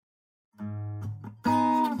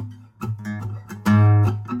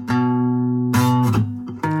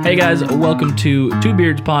Hey guys, welcome to Two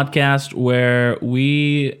Beards Podcast, where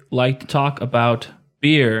we like to talk about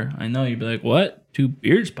beer. I know you'd be like, what? Two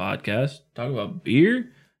Beards Podcast? Talk about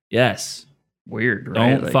beer? Yes. Weird,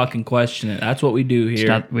 right? Don't fucking question it. That's what we do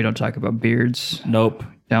here. We don't talk about beards. Nope.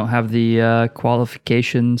 Don't have the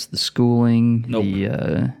qualifications, the schooling, Nope.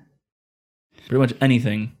 the... Pretty much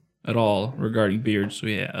anything at all regarding beards. So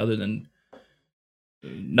yeah, other than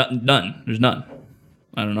none. There's none.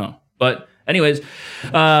 I don't know. But anyways,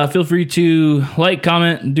 feel free to like,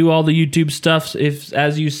 comment, and do all the YouTube stuff if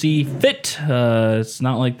as you see fit. It's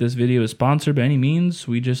not like this video is sponsored by any means.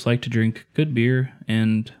 We just like to drink good beer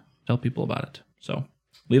and tell people about it. So,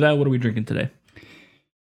 Levi, what are we drinking today?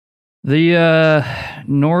 The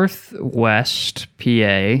Northwest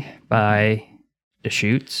PA by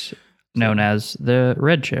Deschutes, known as the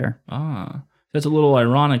Red Chair. Ah, that's a little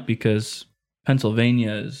ironic because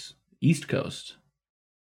Pennsylvania is East Coast.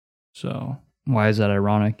 So, Why is that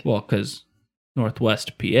ironic? well, because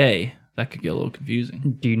Northwest PA, that could get a little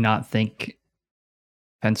confusing. Do you not think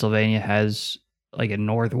Pennsylvania has like a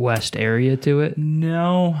Northwest area to it?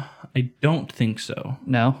 No, I don't think so.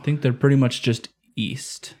 No? I think they're pretty much just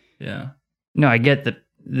east. Yeah. No, I get that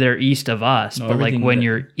they're east of us, No, but like everything when that-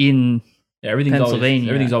 you're in... Yeah, everything's Pennsylvania.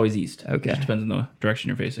 Everything's always east. Okay. Just depends on the direction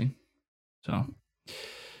you're facing. So,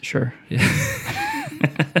 Sure. yeah.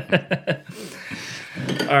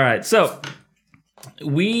 All right. So,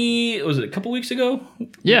 was it a couple weeks ago?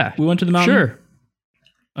 Yeah. We went to the mountain. Sure.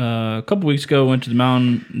 A couple weeks ago, went to the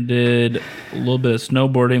mountain, did a little bit of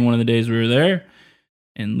snowboarding one of the days we were there.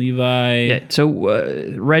 And Levi. Yeah, so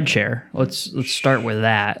Red Chair. Let's start with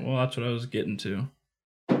that. Well, that's what I was getting to.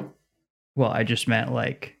 Well, I just meant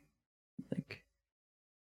like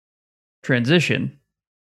transition.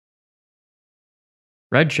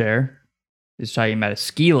 Red Chair is talking about a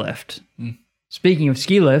ski lift. Hmm. Speaking of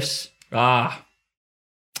ski lifts,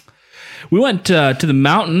 We went to the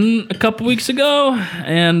mountain a couple weeks ago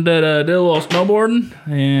and did a little snowboarding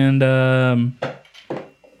and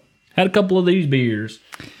had a couple of these beers.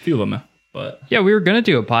 A few of them, but yeah, we were gonna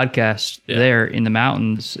do a podcast Yeah. there in the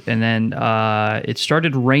mountains, and then it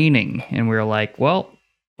started raining, and we were like, "Well,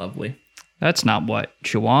 lovely. that's not what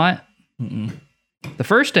you want." Mm-mm. The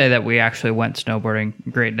first day that we actually went snowboarding,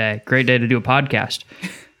 great day to do a podcast,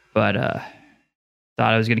 but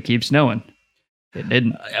thought it was gonna keep snowing. It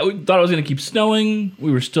didn't. We thought it was going to keep snowing.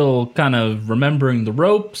 We were still kind of remembering the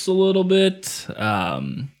ropes a little bit.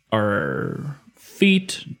 Our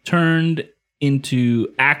feet turned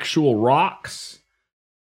into actual rocks.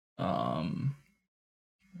 I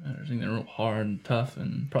think they're real hard and tough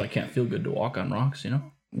and probably can't feel good to walk on rocks, you know?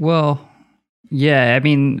 Well, yeah, I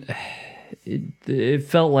mean, it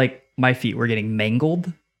felt like my feet were getting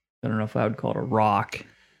mangled. I don't know if I would call it a rock.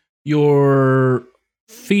 Your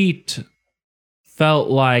feet felt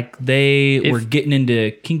like they were getting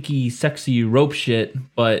into kinky, sexy rope shit,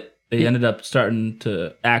 but they ended up starting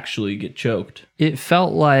to actually get choked. It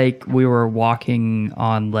felt like we were walking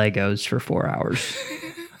on Legos for 4 hours.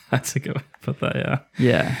 That's a good way to put that, yeah.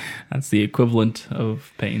 Yeah. That's the equivalent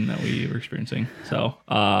of pain that we were experiencing. So,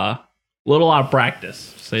 little out of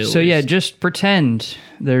practice, to say the So yeah, least. just pretend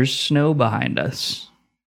there's snow behind us.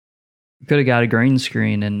 Could have got a green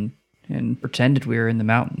screen and pretended we were in the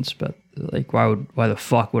mountains, but like, why the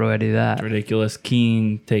fuck would I do that? Ridiculous.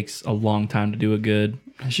 Keying takes a long time to do it good.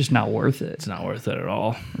 It's just not worth it, It's not worth it at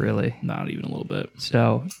all. really. Not even a little bit.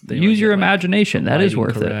 So They use like your get, like, imagination. That is Lighting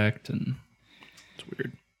worth it. correct, and it's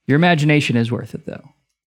weird. Your imagination is worth it, though.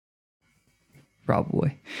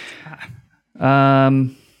 Probably.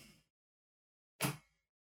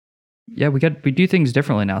 Yeah, we do things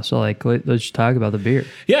differently now. So like, let's just talk about the beer.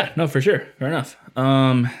 Yeah, no, for sure. Fair enough.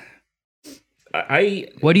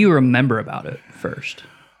 What do you remember about it first?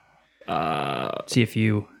 uh, See if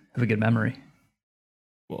you have a good memory.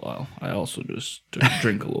 well, I also just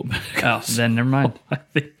drink a little bit. Oh, then never mind. I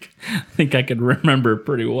think I could remember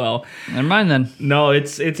pretty well. Never mind then. No,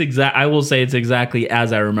 it's exact. I will say it's exactly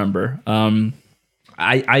as I remember.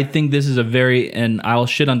 I think this is a very, and I'll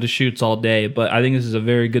shit on Deschutes all day, but I think this is a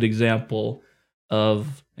very good example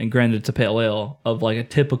of, and granted it's a pale ale, of like a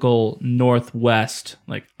typical Northwest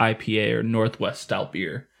like IPA or Northwest stout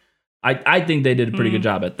beer. I think they did a pretty good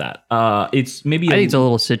job at that. It's maybe I think it's a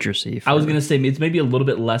little citrusy. I was gonna say it's maybe a little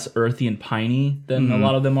bit less earthy and piney than a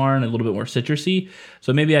lot of them are, and a little bit more citrusy.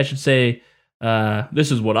 So maybe I should say this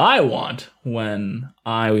is what I want when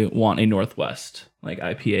I want a Northwest like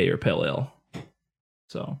IPA or pale ale.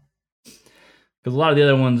 So, because a lot of the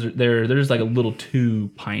other ones they're just like a little too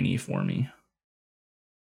piney for me.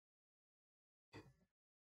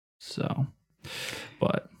 So,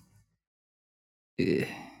 but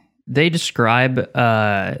They describe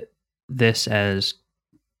this as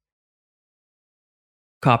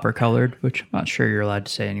copper colored, which I'm not sure you're allowed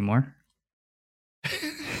to say anymore.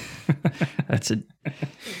 That's a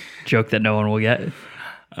joke that no one will get.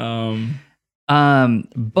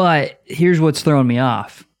 But here's what's throwing me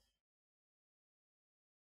off.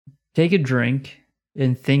 Take a drink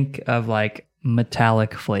and think of like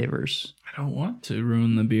metallic flavors. I don't want to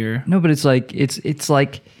ruin the beer. No, but it's like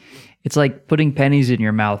putting pennies in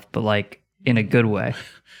your mouth, but like in a good way.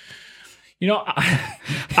 You know,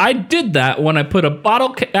 I did that when I put a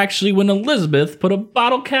bottle actually when Elizabeth put a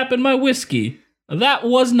bottle cap in my whiskey. That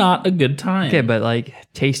was not a good time. Okay, but like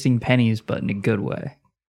tasting pennies, but in a good way.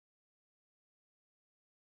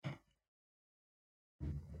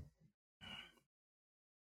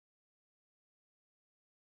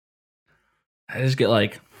 I just get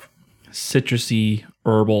like citrusy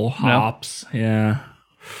herbal hops. Yeah.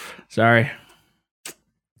 Sorry.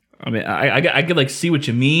 I mean, I could like see what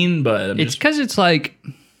you mean, but It's because it's like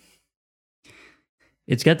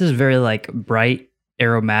it's got this very like bright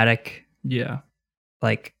aromatic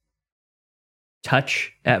like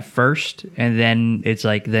touch at first, and then it's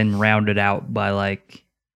like then rounded out by like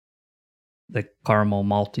the caramel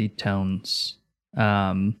malty tones.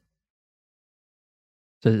 So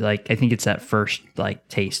like I think it's that first like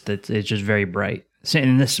taste that it's just very bright.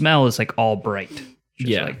 And the smell is like all bright.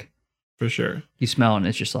 Just like for sure. you smell and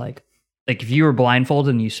it's just like if you were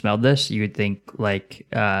blindfolded and you smelled this, you would think like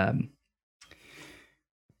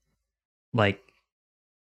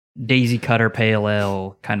Daisy Cutter Pale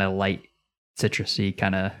Ale, kind of light citrusy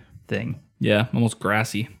kind of thing. Yeah, almost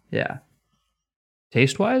grassy. Yeah.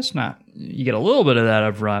 Taste wise, not you get a little bit of that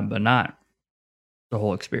up front, but not the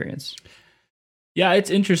whole experience. Yeah, it's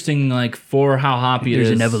interesting, like for how hoppy it is.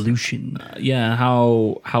 There's an evolution. Yeah,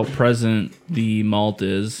 how present the malt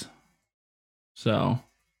is. So,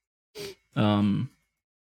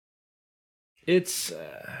 it's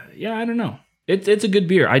I don't know. It's a good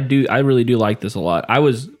beer. I really do like this a lot. I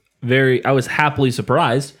was happily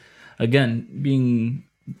surprised. Again, being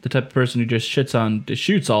the type of person who just shits on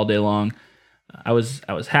Deschutes all day long, I was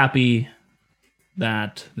happy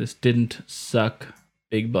that this didn't suck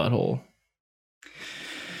big butthole.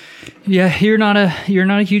 Yeah, you're not a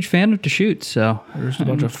huge fan of Deschutes, so There's a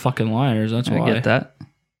bunch of fucking liars. That's why. I get that.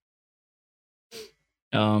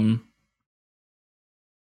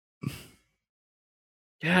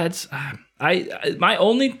 Yeah, it's I my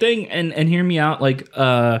only thing, and hear me out, like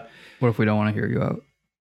What if we don't want to hear you out?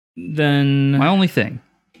 then My only thing.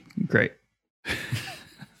 Great.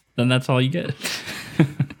 then that's all you get.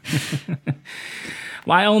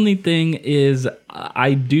 My only thing is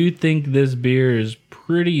I do think this beer is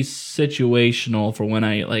pretty situational for when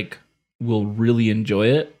I like will really enjoy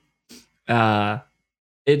it.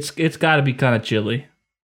 It's got to be kind of chilly.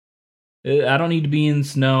 I don't need to be in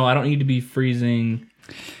snow. I don't need to be freezing.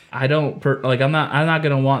 I don't I'm not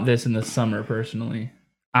going to want this in the summer personally.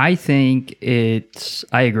 I think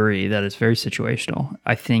I agree that it's very situational.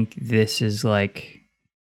 I think this is like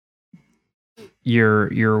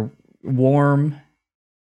you're warm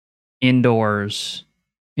indoors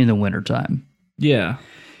in the wintertime. Yeah.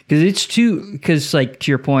 Because like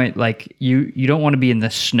to your point, like you don't want to be in the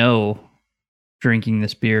snow drinking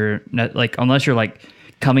this beer, like unless you're like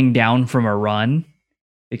coming down from a run,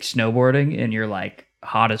 like snowboarding, and you're like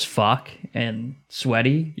hot as fuck and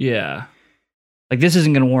sweaty. Yeah. Like this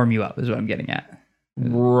isn't going to warm you up is what I'm getting at.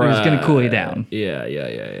 Right. It's going to cool you down.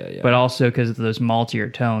 Yeah. But also because of those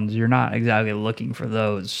maltier tones, you're not exactly looking for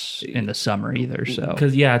those in the summer either. So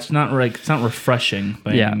because it's not refreshing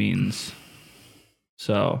by any means.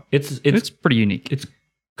 So it's pretty unique. It's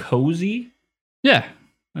cozy. Yeah,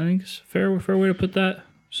 I think it's a fair way to put that.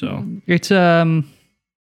 So it's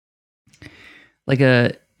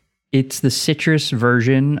it's the citrus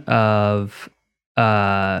version of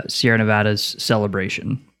Sierra Nevada's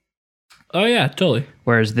Celebration. Oh yeah, totally.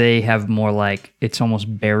 Whereas they have more like it's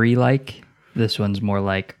almost berry like. This one's more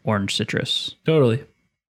like orange citrus. Totally.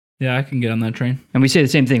 Yeah, I can get on that train. And we say the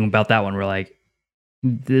same thing about that one. We're like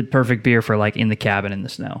the perfect beer for like in the cabin in the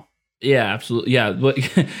snow. Yeah, absolutely. Yeah, but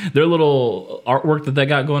their little artwork that they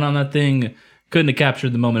got going on that thing couldn't have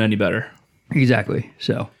captured the moment any better. Exactly.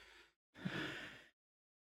 So,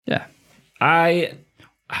 yeah, I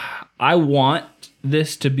want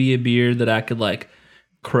this to be a beer that I could like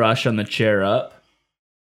crush on the chair up,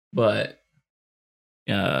 but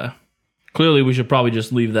clearly we should probably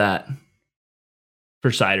just leave that for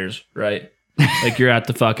ciders, right? Like you're at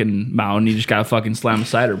the fucking mountain, you just gotta fucking slam a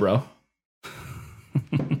cider, bro.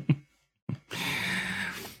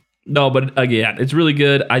 No, but again, it's really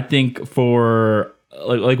good. I think for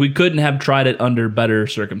like we couldn't have tried it under better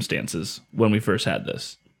circumstances when we first had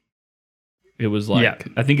this. It was like, Yeah.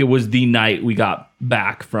 I think it was the night we got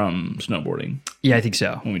back from snowboarding Yeah, I think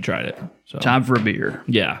so. when we tried it. So Time for a beer,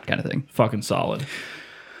 yeah, kind of thing. fucking solid.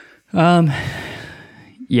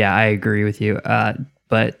 Yeah, I agree with you.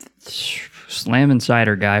 But Slam and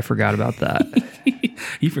Cider guy forgot about that.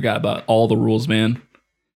 He forgot about all the rules, man.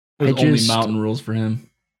 There's I only just- mountain rules for him.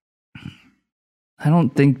 I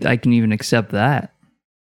don't think I can even accept that.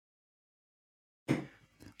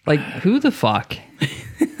 Like, who the fuck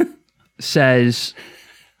says,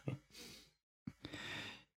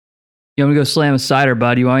 you want me to go slam a cider,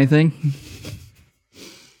 bud? You want anything?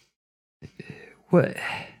 What?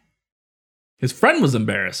 His friend was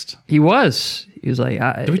embarrassed. He was. He was like,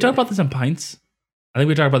 Did we talk about this on Pints? I think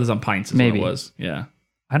we talked about this on Pints. Is Maybe. what it was. Yeah.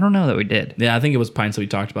 I don't know that we did. Yeah, I think it was Pints that we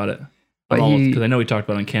talked about it. But Because I know we talked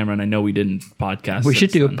about it on camera, and I know we didn't podcast. we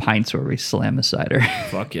should since do a then. pints where we slam a cider.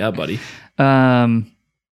 Fuck yeah, buddy. Like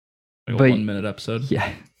But- a 1 minute episode. Yeah.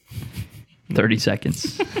 30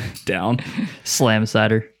 seconds. Down. Slam a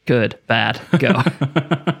cider. Good. Bad. Go.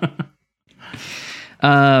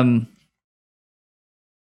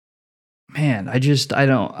 Man, I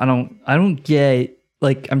don't get,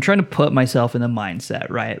 like, I'm trying to put myself in the mindset,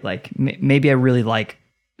 right? Like, maybe I really like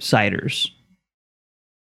ciders.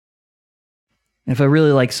 If I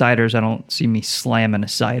really like ciders, I don't see me slamming a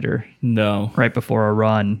cider No. right before a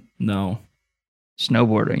run No.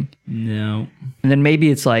 snowboarding. No. And then maybe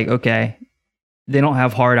it's like, okay, they don't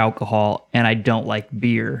have hard alcohol and I don't like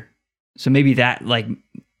beer. So maybe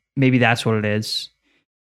that's what it is.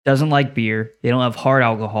 Doesn't like beer. They don't have hard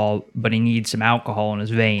alcohol, but he needs some alcohol in his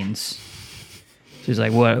veins. So he's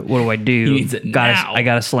like, what do I do? He needs it now. I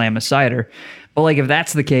gotta slam a cider. But like, if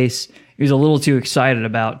that's the case, he was a little too excited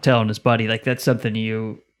about telling his buddy. Like, that's something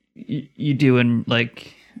you do in,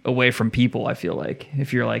 like, away from people, I feel like,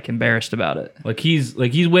 if you're like embarrassed about it. Like he's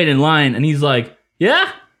waiting in line, and he's like,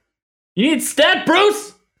 "Yeah, you need stat,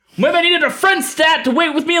 Bruce? Maybe I needed a friend stat to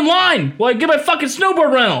wait with me in line while I get my fucking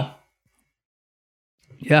snowboard rental."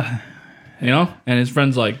 Yeah. You know, and his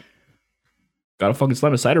friend's like, "Gotta fucking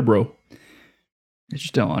slam a cider, bro." I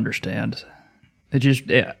just don't understand.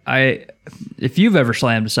 If you've ever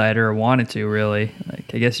slammed a cider or wanted to, really,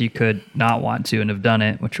 like, I guess you could not want to and have done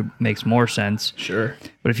it, which makes more sense. Sure.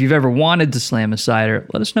 But if you've ever wanted to slam a cider,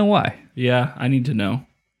 let us know why. Yeah, I need to know.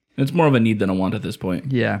 It's more of a need than a want at this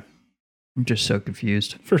point. Yeah. I'm just so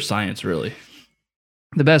confused. For science, really.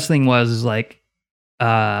 The best thing is like,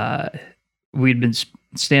 we'd been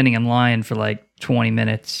standing in line for like 20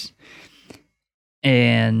 minutes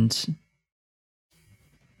and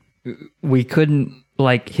we couldn't,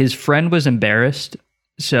 like, his friend was embarrassed.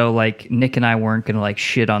 So like Nick and I weren't going to like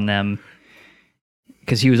shit on them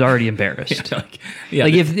because he was already embarrassed. like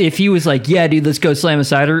If he was like, yeah, dude, let's go slam a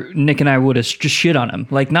cider, Nick and I would have just shit on him.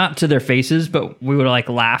 Like, not to their faces, but we would have like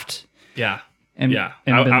laughed. yeah. And, Yeah.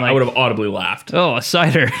 and been I like, would have audibly laughed. oh, a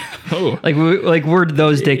cider. Oh. We're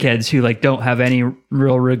those dickheads who like don't have any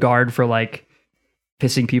real regard for like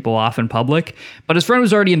pissing people off in public. But his friend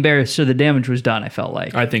was already embarrassed, so the damage was done, I felt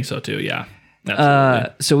like. I think so too, yeah.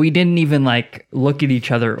 Absolutely. So we didn't even like look at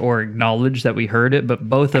each other or acknowledge that we heard it, but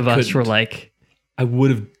both of us were couldn't. like, I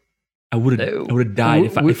would have died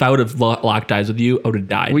if I would have locked eyes with you. I would have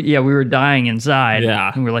died. we were dying inside.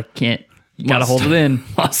 Yeah. And we're like, you gotta Must- hold it in.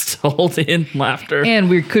 Must hold in laughter. And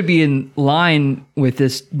we could be in line with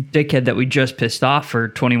this dickhead that we just pissed off for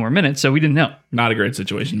 20 more minutes, so we didn't know. Not a great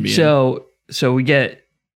situation to be in. So we get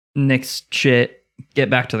Nick's shit, get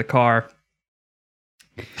back to the car,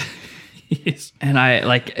 Yes. and I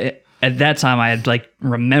like at that time I had like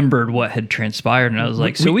remembered what had transpired, and I was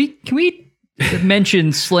like, can we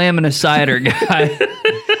mention slamming a cider guy?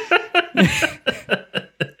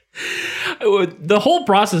 The whole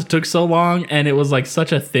process took so long, and it was like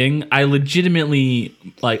such a thing. I legitimately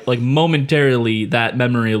like momentarily that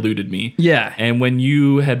memory eluded me. Yeah. And when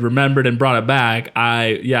you had remembered and brought it back,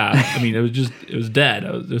 I mean, it was dead.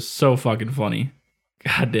 It was so fucking funny.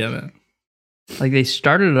 God damn it. Like, they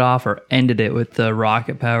started it off or ended it with the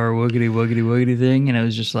rocket power woogity woogity woogity thing, and it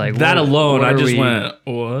was just like That what- alone, what I are just we- went,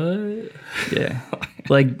 what? Yeah.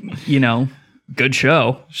 Like, you know, good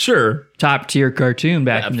show. Sure. Top tier cartoon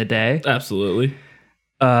back in the day. Absolutely.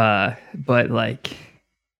 But like,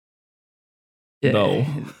 No.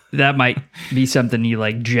 that might be something you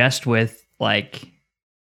like jest with, like,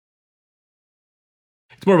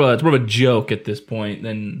 It's more of a joke at this point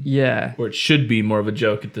than yeah, or it should be more of a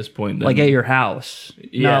joke at this point than like at your house,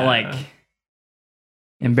 Yeah. not like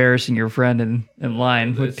embarrassing your friend in line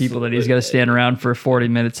with That's- people that he's got to stand around for 40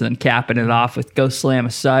 minutes and then capping it off with "Go slam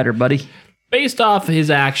a cider, buddy." Based off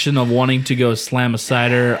his action of wanting to go slam a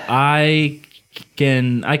cider, I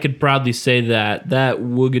could proudly say that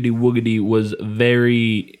woogity was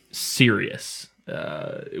very serious.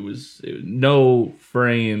 It was no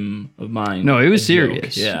frame of mind. No, it was a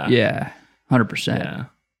serious. joke. Yeah. 100%. Yeah.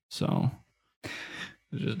 So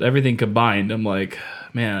just everything combined, I'm like,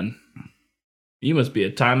 man, you must be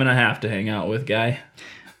a time and a half to hang out with, guy.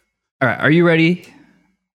 All right. Are you ready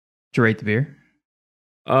to rate the beer?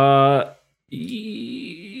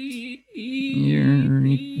 You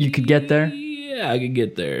could get there? Yeah, I could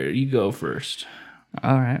get there. You go first.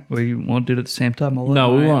 All right. We won't do it at the same time. We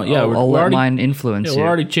won't. Yeah, I'll we're let already, mine influence you. We're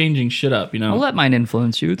already changing shit up, I'll let mine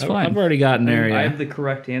influence you. It's fine. I've already gotten there, I have the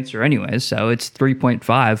correct answer anyways, so it's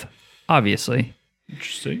 3.5, obviously.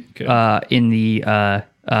 Interesting. Okay. In the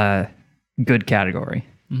good category.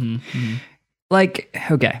 Mm-hmm. Like,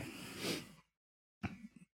 okay.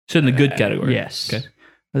 So in the good category. Yes. Okay.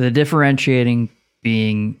 The differentiating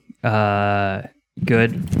being good.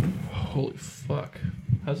 Holy fuck.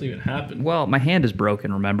 How's it even happen? Well, my hand is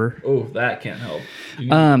broken, remember? Oh, that can't help. You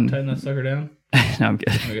can tighten that sucker down? No, I'm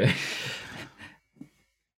good. Okay.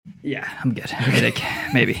 Yeah, I'm good.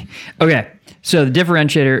 Maybe. Okay, so the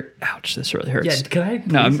differentiator. Ouch, this really hurts. Yeah, can I?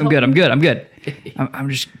 No, I'm good. I'm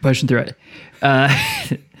just pushing through it.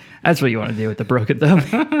 That's what you want to do with the broken thumb.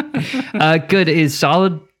 Good is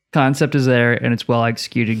solid. Concept is there and it's well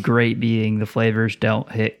executed. Great being the flavors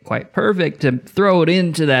don't hit quite perfect to throw it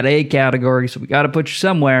into that A category. So we got to put you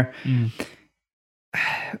somewhere.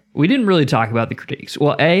 We didn't really talk about the critiques.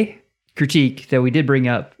 Well, a critique that we did bring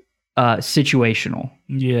up, situational.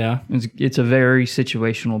 Yeah. It's a very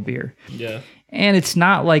situational beer. Yeah. And it's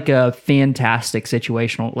not like a fantastic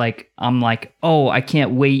situational. Like I'm like, oh, I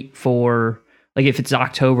can't wait for. Like if it's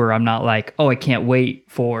October, I'm not like, oh, I can't wait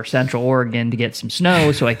for Central Oregon to get some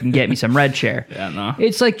snow so I can get me some Red Chair. Yeah, no.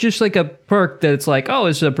 It's like just like a perk that it's like, oh,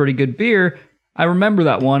 it's a pretty good beer. I remember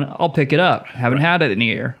that one. I'll pick it up. Haven't had it in a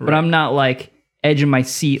year. But I'm not like edging my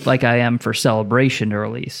seat like I am for Celebration to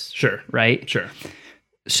release. Sure. Right? Sure.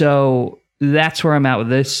 So that's where I'm at with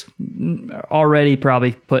this. Already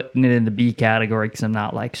probably putting it in the B category because I'm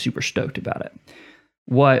not like super stoked about it.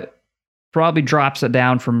 What probably drops it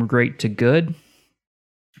down from great to good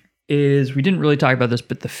is, we didn't really talk about this,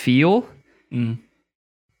 but the feel.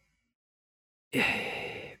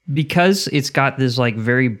 Because it's got this like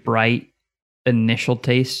very bright initial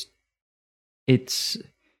taste, it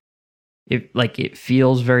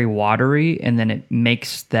feels very watery, and then it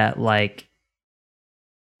makes that like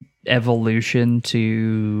evolution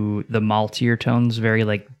to the maltier tones very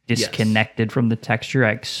like disconnected from the texture.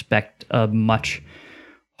 I expect a much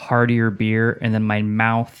heartier beer, and then my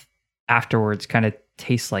mouth afterwards kind of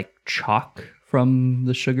tastes like chalk from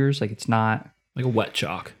the sugars. Like it's not like a wet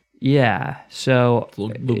chalk. Yeah, so a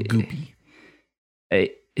little goopy.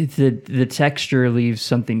 The texture leaves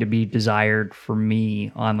something to be desired for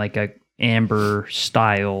me on like a amber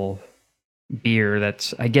style beer.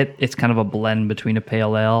 That's, I get it's kind of a blend between a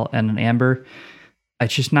pale ale and an amber.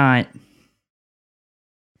 It's just not.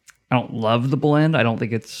 I don't love the blend. I don't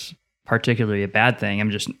think it's particularly a bad thing.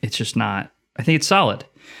 It's just not. I think it's solid.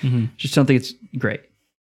 Just don't think it's great.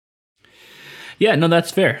 Yeah, no,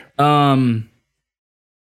 that's fair. Until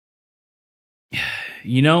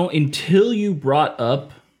you brought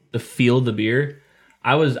up the feel of the beer,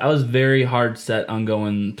 I was very hard set on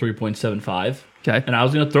going 3.75. Okay. And I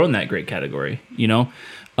was going to throw in that great category,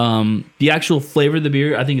 The actual flavor of the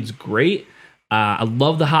beer, I think it's great. I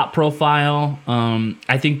love the hop profile.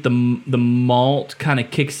 I think the malt kind of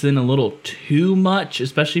kicks in a little too much,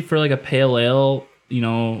 especially for like a pale ale.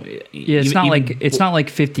 Yeah, it's not like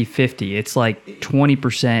 50-50. It's like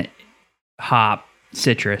 20% hop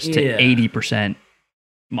citrus to 80%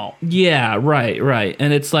 malt. Yeah, right.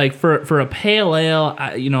 And it's like for a pale ale,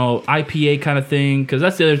 IPA kind of thing, because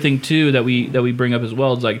that's the other thing too that we bring up as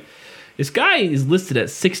well. It's like this guy is listed at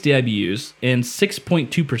 60 IBUs and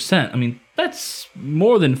 6.2%. I mean, that's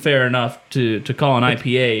more than fair enough to call an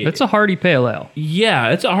IPA. It's a hearty pale ale.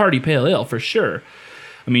 Yeah, it's a hearty pale ale for sure.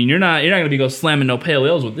 I mean, you're not gonna be go slamming no pale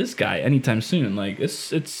ales with this guy anytime soon. Like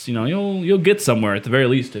it's you'll get somewhere at the very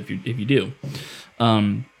least if you do.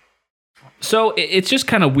 So it's just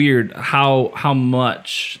kind of weird how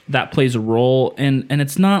much that plays a role, and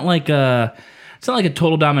it's not like a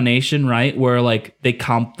total domination, right? Where like the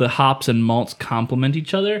hops and malts complement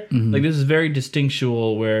each other. Mm-hmm. Like this is very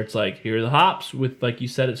distinctual, where it's like, here are the hops with, like you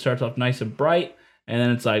said, it starts off nice and bright, and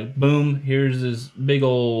then it's like, boom, here's this big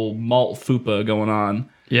old malt fupa going on.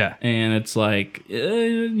 Yeah, and it's like,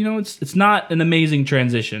 it's not an amazing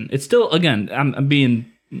transition. It's still, again, I'm being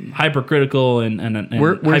hypercritical and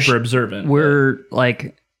hyper observant. We're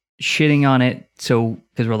like shitting on it because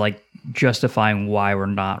we're like justifying why we're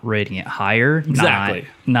not rating it higher. Exactly.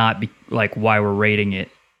 Not like why we're rating it.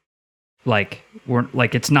 Like we're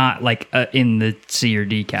like it's not like in the C or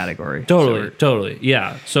D category. Totally.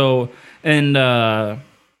 Yeah. So and to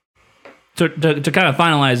kind of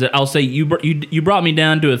finalize it, I'll say you brought me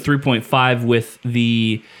down to a 3.5 with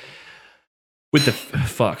the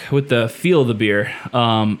feel of the beer.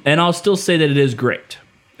 And I'll still say that it is great.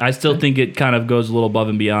 I still think it kind of goes a little above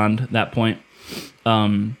and beyond that point.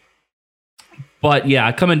 But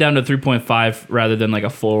yeah, coming down to 3.5 rather than like a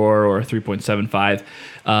 4 or a 3.75.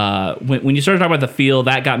 When you started talking about the feel,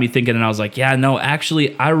 that got me thinking, and I was like, yeah, no,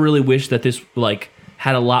 actually, I really wish that this like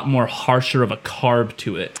had a lot more harsher of a carb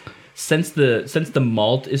to it. Since the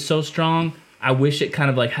malt is so strong, I wish it kind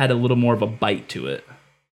of like had a little more of a bite to it.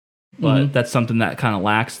 But that's something that kind of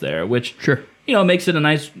lacks there, which Sure. Makes it a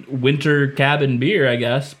nice winter cabin beer, I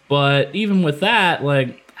guess. But even with that,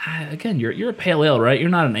 like again, you're a pale ale, right? You're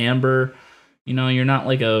not an amber. You're not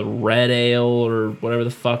like a red ale or whatever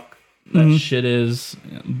the fuck that shit is.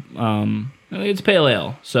 It's pale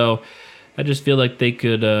ale. So I just feel like they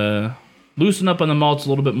could loosen up on the malts a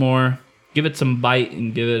little bit more, give it some bite,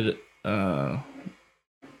 and give it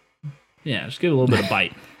just give it a little bit of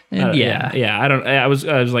bite. I was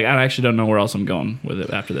like, I actually don't know where else I'm going with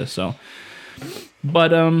it after this. So,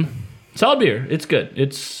 but solid beer. It's good.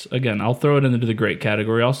 It's, again, I'll throw it into the great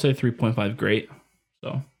category. I'll say 3.5 great.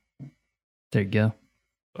 So there you go.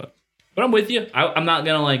 But I'm with you. I'm not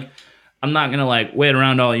gonna wait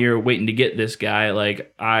around all year waiting to get this guy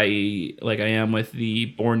like I am with the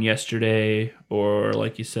Born Yesterday, or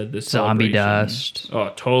like you said, this Zombie Celebration. Dust.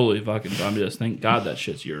 Oh, totally fucking Zombie Dust. Thank God that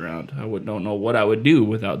shit's year round. Don't know what I would do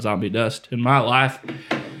without Zombie Dust in my life.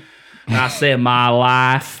 I say my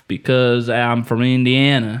life because I'm from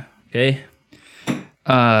Indiana. Okay.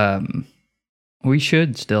 We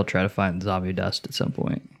should still try to find Zombie Dust at some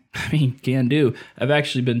point. I mean, can do. I've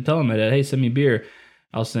actually been telling my dad, hey, send me beer.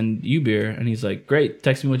 I'll send you beer. And he's like, great,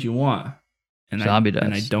 text me what you want. And Zombie Dust.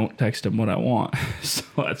 And I don't text him what I want. So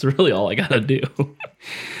that's really all I got to do.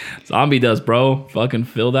 Zombie Dust, bro. Fucking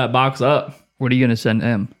fill that box up. What are you going to send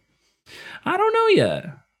him? I don't know yet.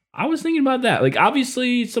 I was thinking about that. Like,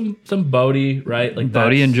 obviously, some Bodie, right? Like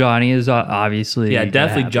Bodie and Johnny is obviously. Yeah,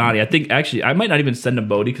 definitely Johnny. I think, actually, I might not even send him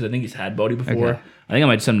Bodie because I think he's had Bodie before. Okay. I think I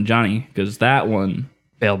might send him Johnny because that one.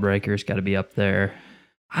 Bale Breaker's got to be up there.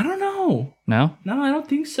 I don't know. No? No, I don't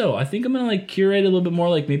think so. I think I'm going to like curate a little bit more,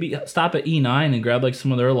 like maybe stop at E9 and grab like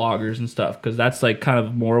some of their lagers and stuff, because that's like kind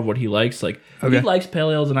of more of what he likes. Like he likes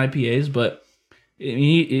pale ales and IPAs, but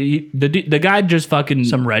the guy just fucking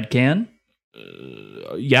some Red Can.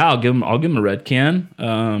 Yeah, I'll give him a Red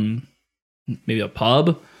Can. Maybe a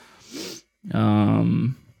pub.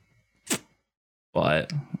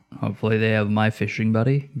 But hopefully they have My Fishing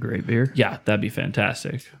Buddy. Great beer. Yeah, that'd be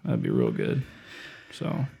fantastic. That'd be real good.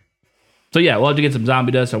 So yeah, we'll have to get some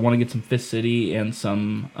Zombie Dust. I want to get some Fist City and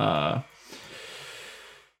some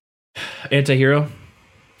Antihero.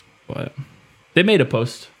 But they made a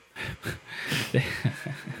post. they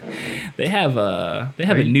have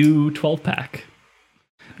a new 12-pack.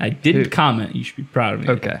 I didn't comment. You should be proud of me.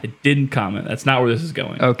 Okay. I didn't comment. That's not where this is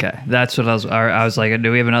going. Okay. That's what I was like,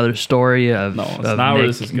 do we have another story of, no, it's of not Nick where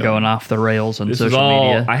this is going off the rails on this social is all,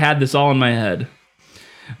 media? I had this all in my head.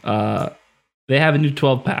 They have a new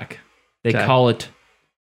 12-pack. They call it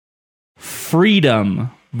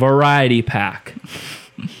Freedom Variety Pack.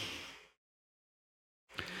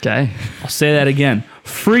 Okay. I'll say that again.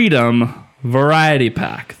 Freedom Variety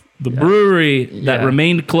Pack. The brewery that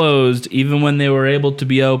remained closed even when they were able to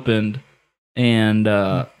be opened and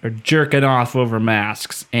are jerking off over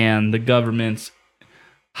masks and the government's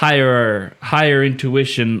higher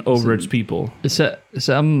intuition over its people. To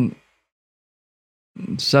some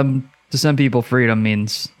people, freedom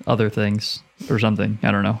means other things or something.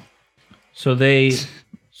 I don't know. So the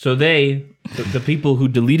people who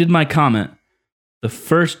deleted my comment, the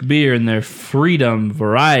first beer in their Freedom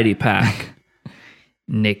Variety Pack,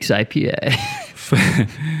 Nick's IPA.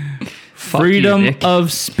 Freedom you,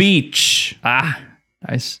 of speech.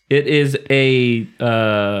 Nice. It is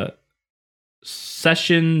a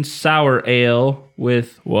session sour ale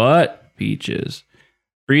with what? Peaches.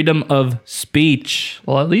 Freedom of speech.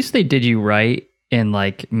 Well, at least they did you right and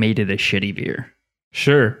like made it a shitty beer.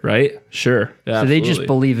 Sure, right? Sure. So they just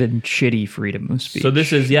believe in shitty freedom of speech. So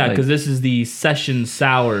this is, because this is the Session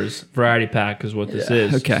Sours Variety Pack is what this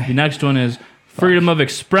is. Okay. The next one is Freedom of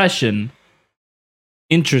Expression.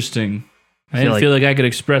 Interesting. I didn't feel like I could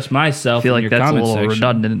express myself in your comment section. I feel like that's a little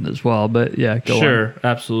redundant as well, but yeah, go on.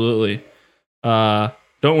 Absolutely.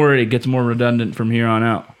 Don't worry, it gets more redundant from here on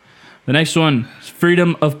out. The next one is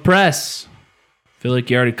freedom of press. I feel like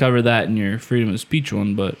you already covered that in your freedom of speech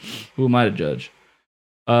one, but who am I to judge?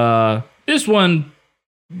 This one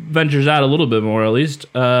ventures out a little bit more, at least.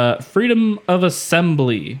 Freedom of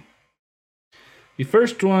assembly. The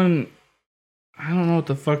first one, I don't know what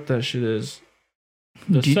the fuck that shit is.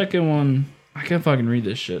 The second one, I can't fucking read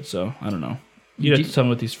this shit, so I don't know. You have to tell me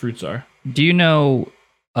what these fruits are. Do you know,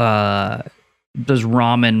 does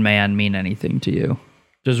Ramen Man mean anything to you?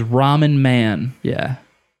 Does Ramen Man? Yeah.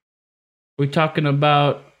 We talking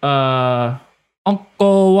about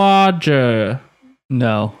Uncle Roger?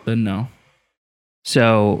 No. Then no.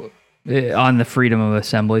 So, on the freedom of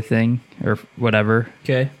assembly thing, or whatever,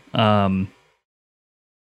 Okay. I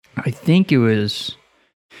think it was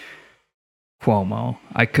Cuomo.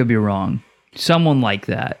 I could be wrong. Someone like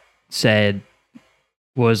that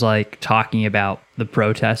was like talking about the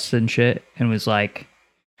protests and shit, and was like,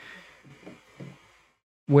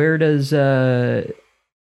 where does it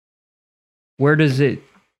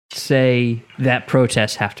say that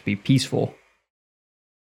protests have to be peaceful?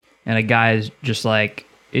 And a guy's just like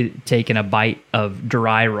taking a bite of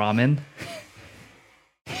dry ramen.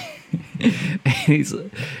 and he's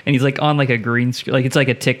like on like a green screen, like it's like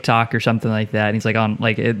a TikTok or something like that. And he's like on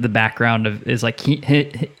like the background of is like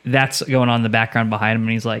that's going on in the background behind him.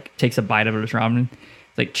 And he's like takes a bite of his ramen,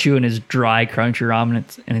 it's like chewing his dry crunchy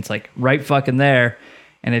ramen. And it's like right fucking there.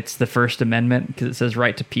 And it's the First Amendment because it says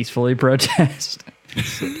right to peacefully protest.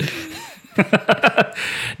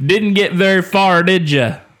 Didn't get very far, did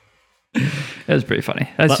you? That was pretty funny.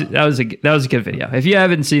 That was a good video. If you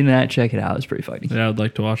haven't seen that, check it out. It's pretty funny. Yeah, I'd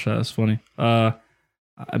like to watch that. It's funny. I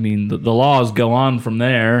mean, the laws go on from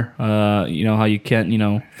there. You know how you can't,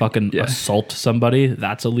 fucking assault somebody.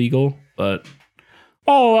 That's illegal. But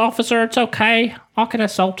officer, it's okay. I can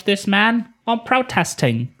assault this man. I'm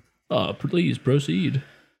protesting. Please proceed.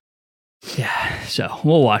 Yeah, so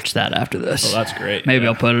we'll watch that after this. Oh, that's great. Maybe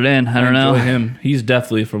I'll put it in. I don't know. Him. He's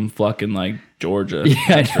definitely from fucking like Georgia. Yeah,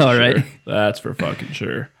 I know, right? Sure. That's for fucking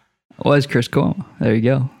sure. Was Chris Cuomo? There you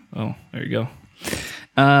go. Oh, there you go.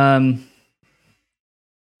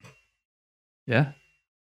 Yeah.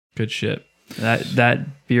 Good shit.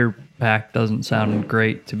 That beer pack doesn't sound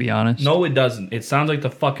great, to be honest. No, it doesn't. It sounds like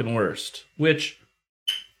the fucking worst. Which,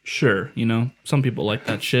 sure, some people like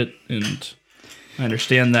that shit, and I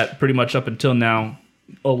understand that pretty much up until now,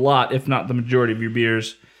 a lot, if not the majority of your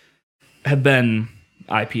beers, have been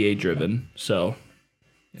IPA driven. So,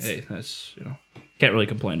 hey, that's, can't really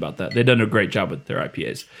complain about that. They've done a great job with their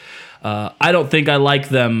IPAs. I don't think I like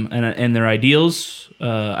them and their ideals.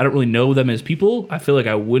 I don't really know them as people. I feel like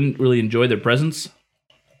I wouldn't really enjoy their presence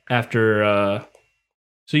after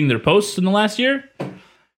seeing their posts in the last year.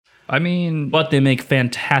 I mean, but they make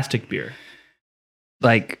fantastic beer.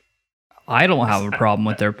 Like, I don't have a problem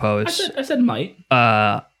with their posts. I said might.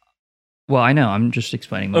 Well, I know. I'm just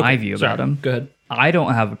explaining my view about them. Go ahead. I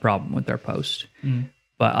don't have a problem with their post,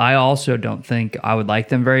 but I also don't think I would like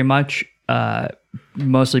them very much.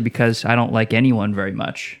 Mostly because I don't like anyone very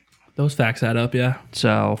much. Those facts add up, yeah.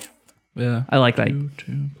 So, yeah, I like 2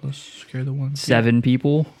 plus scare the 1. 7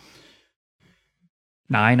 people,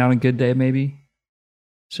 9 on a good day, maybe.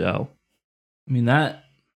 So, I mean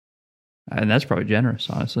and that's probably generous,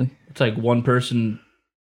 honestly. It's like one person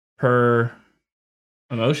per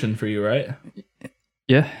emotion for you, right?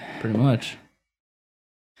 Yeah, pretty much.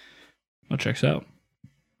 That checks out.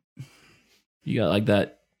 You got like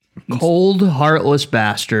that cold, heartless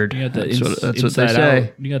bastard. You got that that's what they say.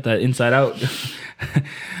 Out. You got that inside out.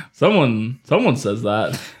 Someone says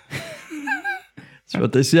that. That's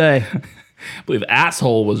what they say. I believe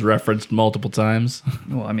asshole was referenced multiple times.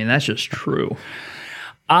 Well, I mean, that's just true.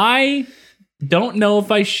 I don't know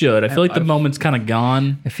if I should. I feel like the moment's kind of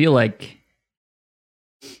gone. I feel like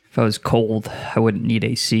if I was cold, I wouldn't need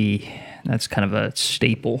AC. That's kind of a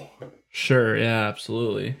staple. Sure, yeah,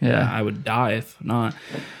 absolutely. Yeah. I would die if not.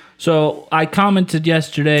 So I commented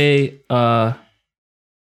yesterday, that's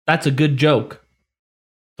a good joke.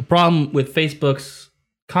 The problem with Facebook's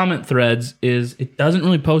comment threads is it doesn't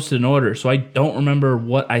really post it in order, so I don't remember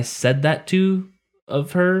what I said that to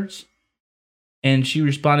of hers. And she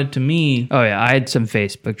responded to me. Oh, yeah. I had some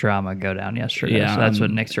Facebook drama go down yesterday. Yeah, so that's what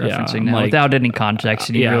Nick's referencing now. like, without any context,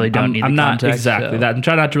 and you really don't need the context. Exactly that. I'm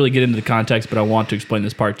trying not to really get into the context, but I want to explain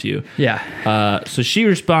this part to you. Yeah. So she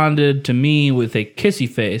responded to me with a kissy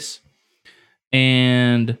face.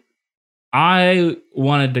 And I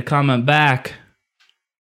wanted to comment back.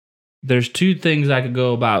 There's 2 things I could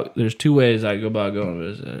go about. There's 2 ways I could go about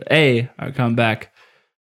going. A, I come back.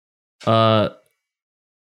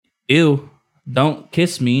 Ew. Don't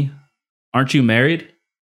kiss me. Aren't you married?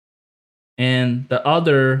 And the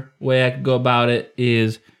other way I could go about it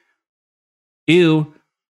is, ew,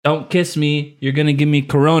 don't kiss me. You're going to give me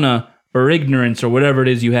corona or ignorance or whatever it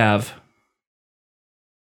is you have.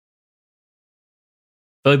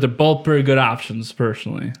 I feel like they're both pretty good options,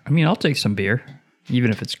 personally. I mean, I'll take some beer,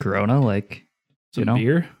 even if it's Corona. Like, Some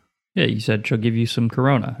beer? Yeah, you said she'll give you some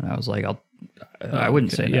Corona, and I was like, I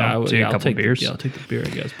wouldn't say no. Yeah, Take a I'll couple take beers. I'll take the beer, I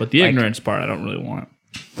guess. But the Like- ignorance part, I don't really want.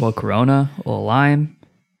 Well, Corona, a little lime.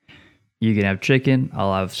 You can have chicken.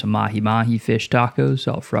 I'll have some mahi fish tacos,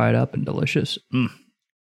 all fried up and delicious.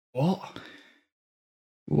 Oh,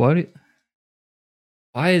 What?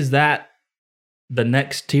 why is that the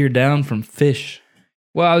next tier down from fish?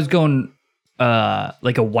 Well, I was going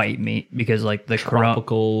like a white meat because like the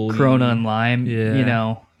Tropical, Corona and lime, Yeah. you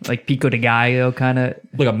know, like pico de gallo kind of.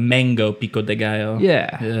 like a mango pico de gallo.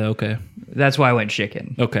 Yeah, Yeah. Okay. that's why I went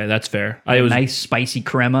chicken. Okay, that's fair. I was Nice spicy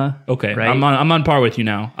crema. okay. right? I'm on par with you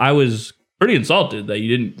now. I was pretty insulted that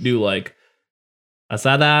you didn't do like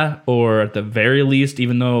asada, or at the very least,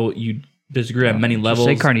 even though you disagree at many levels.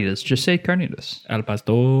 Just say carnitas. Just say carnitas. Al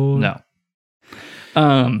pastor. No.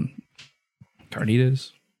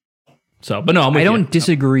 Carnitas. So, but no, I'm with I don't you.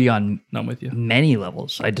 disagree on No, I'm with you. many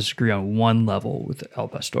levels. I disagree on one level with El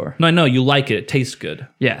Pastor. No, I know you like it. It tastes good.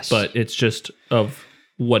 Yes. But it's just of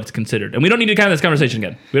what it's considered. And we don't need to have this conversation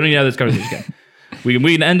again. We don't need to have this conversation again. We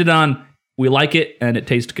can end it on, we like it and it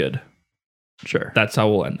tastes good. sure. That's how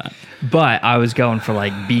we'll end that. But I was going for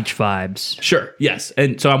like beach vibes. Sure. Yes.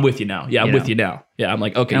 And so I'm with you now. Yeah, I'm You with know. you now. Yeah, I'm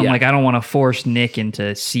like, okay, And I'm yeah. like, I don't want to force Nick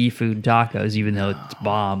into seafood tacos, even though it's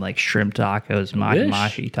bomb, like shrimp tacos,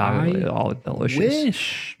 mahi tacos, all delicious.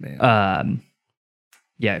 Wish, man.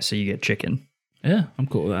 Yeah, so you get chicken. Yeah, I'm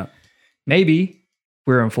cool with that. Maybe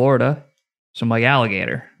we're in Florida, some like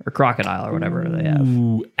alligator or crocodile or whatever they have.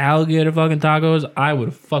 Ooh, alligator fucking tacos. I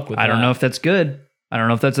would fuck with that. I don't know if that's good. I don't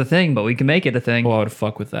know if that's a thing, but we can make it a thing, Oh, I would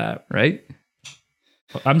fuck with that. right?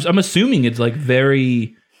 I'm assuming it's like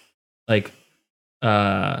very like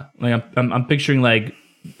I'm picturing like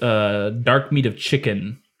dark meat of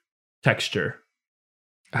chicken texture.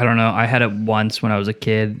 I don't know. I had it once when I was a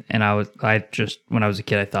kid, and when I was a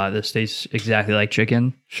kid, I thought this tastes exactly like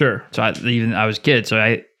chicken. Sure. So I was a kid, so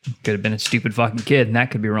I could have been a stupid fucking kid, and that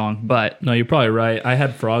could be wrong. But No, you're probably right. I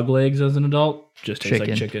had frog legs as an adult. Just tastes like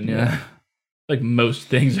Chicken. chicken. Yeah. Like most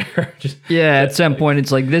things are just. yeah, at some point,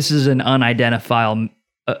 it's like this is an unidentifiable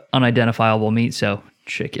meat, so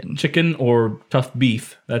chicken. Chicken or tough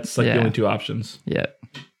beef. That's like the Yeah. only two options. Yeah.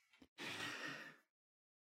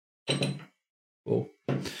 Cool.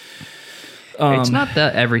 It's not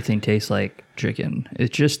that everything tastes like chicken.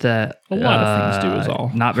 It's just that A lot of things do is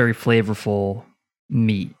all. Not very flavorful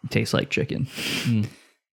meat tastes like chicken.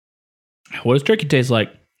 What does turkey taste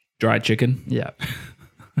like? Dried chicken. Yeah.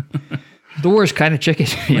 The worst kind of chicken,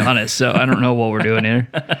 to be honest. So I don't know what we're doing here.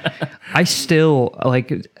 I still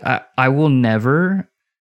I will never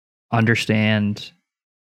understand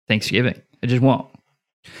Thanksgiving. I just won't.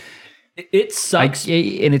 It sucks.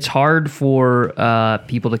 And it's hard for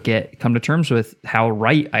people to come to terms with how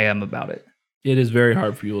right I am about it. It is very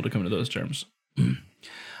hard for people to come to those terms.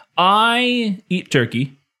 I eat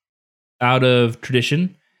turkey out of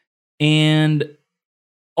tradition, and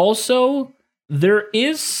also there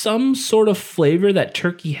is some sort of flavor that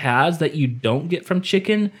turkey has that you don't get from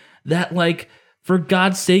chicken that, like, for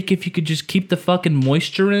God's sake, if you could just keep the fucking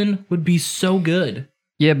moisture in, would be so good.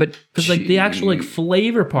 Yeah, but Because like the actual like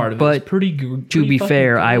flavor part of it But is pretty to be fucking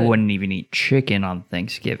fair, I good. wouldn't even eat chicken on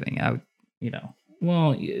Thanksgiving. I would, you know.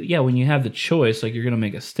 Well, yeah, when you have the choice, like you're gonna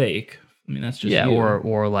make a steak. I mean, that's just Yeah, you.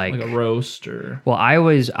 or like, like a roast or well, I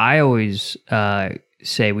always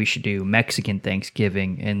say we should do Mexican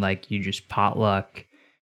Thanksgiving, and like you just potluck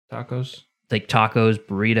tacos. like tacos,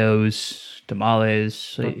 burritos, tamales.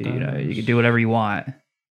 So, you know, you can do whatever you want.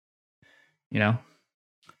 You know,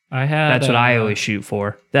 I had that's what I always shoot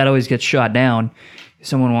for. That always gets shot down.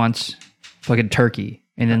 Someone wants fucking turkey,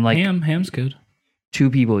 and then like ham's good. 2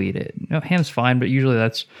 people eat it. No, ham's fine, but usually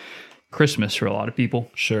that's Christmas for a lot of people.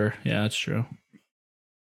 Sure, yeah, that's true.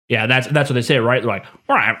 Yeah, that's what they say, right? They're like,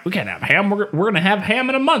 all right, we can't have ham. We're gonna have ham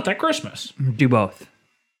in a month at Christmas. Do both.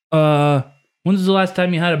 When's the last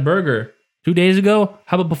time you had a burger? 2 days ago?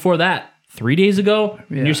 How about before that? 3 days ago?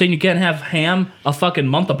 Yeah. And you're saying you can't have ham a fucking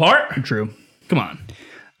month apart? True. Come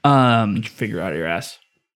on, figure out your ass.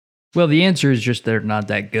 Well, the answer is just they're not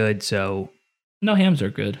that good. So No, hams are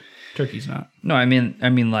good. Turkey's not. no, I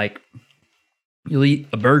mean, like you'll eat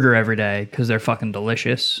a burger every day because they're fucking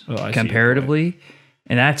delicious Oh, I see your comparatively,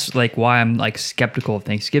 and that's like why I'm like skeptical of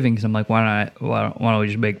Thanksgiving because I'm like, why don't we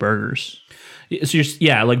just make burgers? So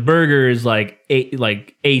like burger is like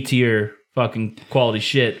A tier fucking quality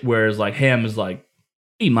shit, whereas like ham is like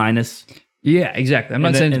B minus. Yeah, exactly. I'm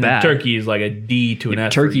not saying it's bad. Turkey is like a D to an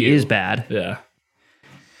F. Turkey is bad. Yeah.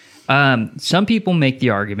 Some people make the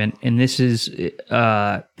argument, and this is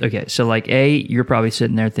okay. So, like, you're probably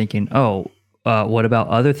sitting there thinking, "Oh, what about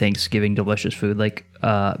other Thanksgiving delicious food like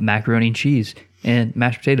macaroni and cheese and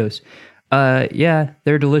mashed potatoes?" Yeah,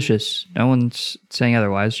 they're delicious. No one's saying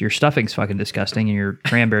otherwise. Your stuffing's fucking disgusting, and your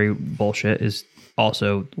cranberry bullshit is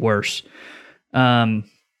also worse.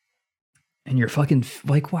 And you're fucking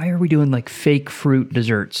like, why are we doing like fake fruit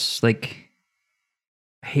desserts? Like,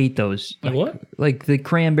 I hate those. Like what? Like the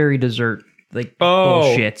cranberry dessert, like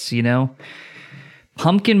bullshits, you know?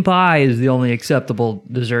 Pumpkin pie is the only acceptable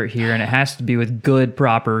dessert here, and it has to be with good,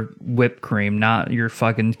 proper whipped cream, not your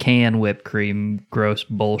fucking canned whipped cream, gross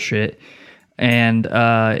bullshit. And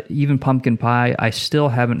even pumpkin pie, I still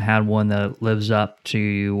haven't had one that lives up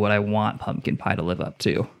to what I want pumpkin pie to live up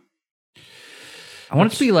to. I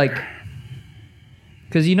want it to be like,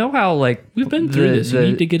 because you know how like we've been through this. You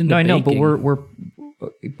need to get into. No, I know, baking.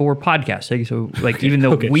 but we're podcasting, so like even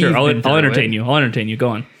though okay, we've sure. I'll been entertain you. I'll entertain you. Go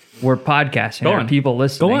on. We're podcasting. Go on. People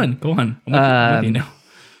listening. Go on. I'm with you now.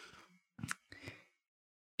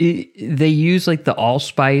 They use like the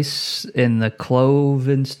allspice and the clove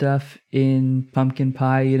and stuff in pumpkin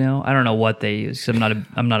pie. You know, I don't know what they use. I'm not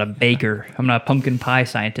a baker. I'm not a pumpkin pie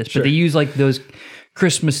scientist. Sure. But they use like those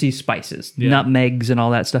Christmassy spices, nutmegs and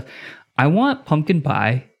all that stuff. I want pumpkin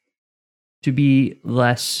pie to be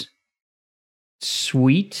less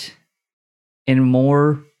sweet and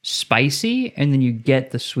more spicy, and then you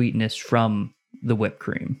get the sweetness from the whipped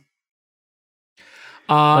cream.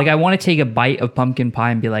 Like I want to take a bite of pumpkin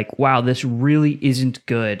pie and be like, wow, this really isn't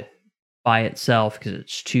good by itself because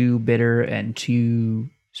it's too bitter and too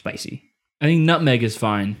spicy. I think nutmeg is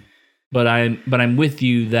fine, but I'm with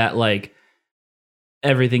you that like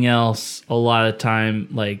everything else a lot of the time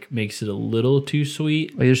like makes it a little too sweet.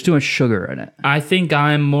 Like there's too much sugar in it. I think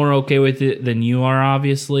I'm more okay with it than you are,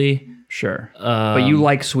 obviously. Sure. But you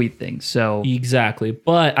like sweet things, so... Exactly.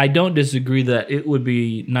 But I don't disagree that it would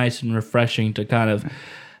be nice and refreshing to kind of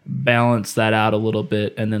balance that out a little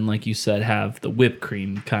bit. And then, like you said, have the whipped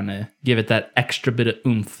cream kind of give it that extra bit of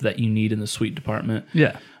oomph that you need in the sweet department.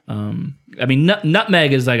 Yeah. I mean,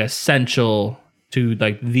 nutmeg is like essential to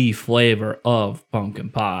like the flavor of pumpkin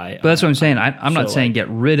pie. But that's what I'm saying. I'm not So, saying like, get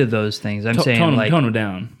rid of those things. I'm saying tone like... them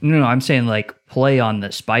down. No, I'm saying like play on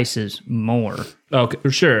the spices more. Okay,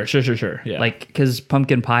 sure. Yeah. Like, because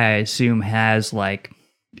pumpkin pie, I assume, has like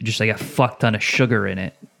just like a fuck ton of sugar in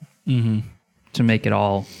it to make it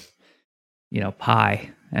all, you know,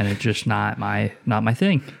 pie, and it's just not my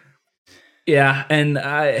thing. Yeah, and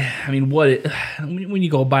I mean, when you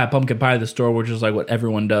go buy a pumpkin pie at the store, which is like what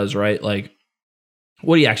everyone does, right? Like,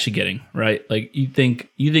 what are you actually getting, right? Like, you think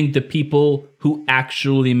the people who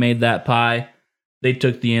actually made that pie, they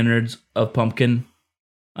took the innards of pumpkin?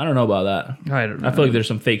 I don't know about that. I don't know. I feel like there's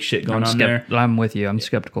some fake shit going on there. I'm with you. I'm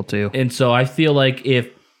skeptical too. And so I feel like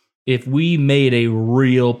if we made a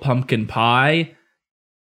real pumpkin pie,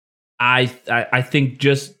 I think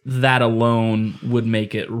just that alone would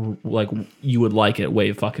make it like you would like it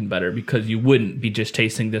way fucking better because you wouldn't be just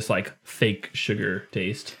tasting this like fake sugar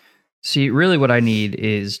taste. See, really what I need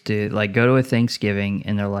is to like go to a Thanksgiving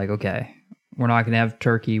and they're like, okay, we're not going to have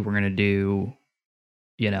turkey. We're going to do,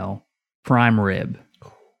 you know, prime rib.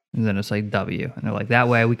 And then it's like W. And they're like, that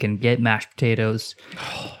way we can get mashed potatoes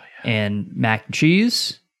and mac and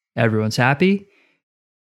cheese. Everyone's happy.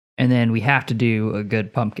 And then we have to do a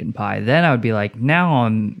good pumpkin pie. Then I would be like, now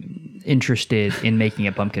I'm interested in making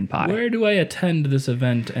a pumpkin pie. Where do I attend this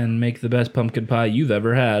event and make the best pumpkin pie you've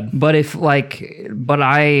ever had? But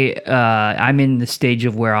I'm in the stage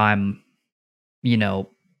of where I'm, you know,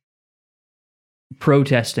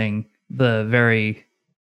 protesting the very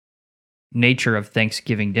nature of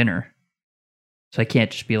Thanksgiving dinner. So I can't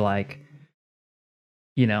just be like,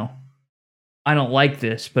 you know, I don't like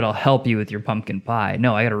this, but I'll help you with your pumpkin pie.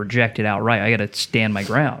 No, I got to reject it outright. I got to stand my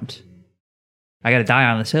ground. I got to die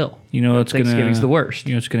on this hill. You know what's Thanksgiving's the worst.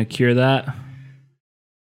 You know what's going to cure that?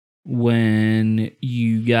 When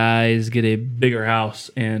you guys get a bigger house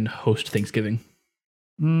and host Thanksgiving.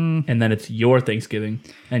 And then it's your Thanksgiving,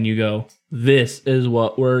 and you go, this is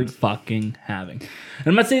what we're fucking having. And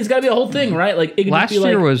I'm not saying it's got to be a whole thing, right? Like, it could Last just be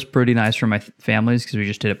year like, was pretty nice for my families because we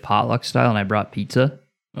just did it potluck style, and I brought pizza.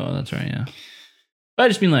 oh, that's right, yeah. But I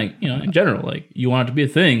just mean, like, you know, in general, like, you want it to be a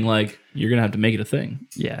thing, like, you're going to have to make it a thing.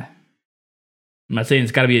 Yeah. I'm not saying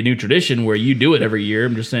it's got to be a new tradition where you do it every year.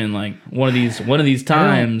 I'm just saying, like, one of these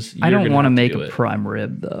times, I don't want to make do a it. prime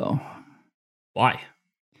rib, though. Why?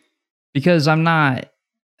 Because I'm not...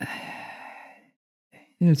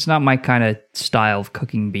 It's not my kind of style of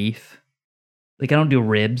cooking beef. Like I don't do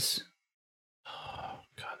ribs. Oh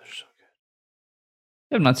God, they're so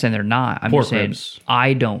good. I'm not saying they're not. I'm Pork just saying ribs.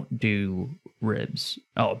 I don't do ribs.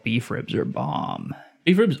 Beef ribs are bomb.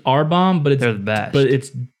 Beef ribs are bomb, but They're the best. But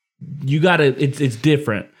it's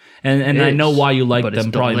different, and It I know is, why you like but it's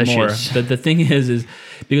them probably delicious. more. But the thing is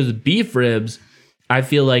because beef ribs, I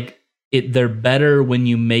feel like they're better when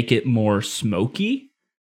you make it more smoky.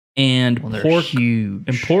 And Well, they're pork huge.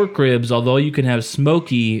 and pork ribs, although you can have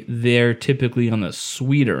smoky, they're typically on the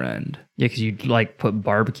sweeter end. Yeah, because you like put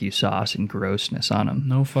barbecue sauce and grossness on them.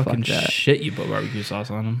 No fucking Fuck that. shit, you put barbecue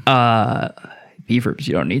sauce on them. Beef ribs,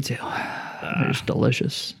 you don't need to. They're just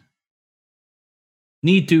delicious.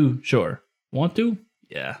 Need to, sure. Want to?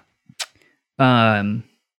 Yeah.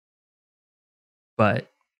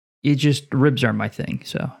 But it just ribs are my thing.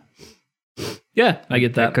 So Yeah, I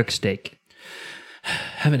get I that. cook steak.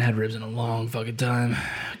 Haven't had ribs in a long fucking time.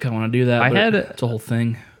 Kind of want to do that. I but had it's a whole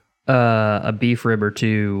thing. A beef rib or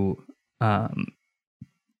two when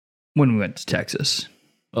we went to Texas.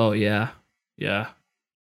 Oh yeah, yeah.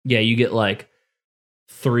 You get like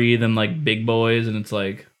 3 of them like big boys, and it's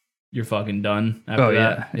like you're fucking done after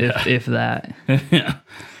that. If that. Yeah.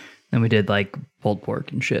 Then we did like pulled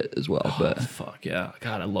pork and shit as well. But Fuck yeah.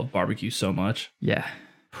 God, I love barbecue so much. yeah,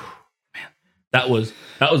 That was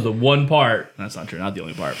the one part. That's not true, not the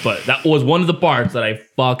only part, but that was one of the parts that I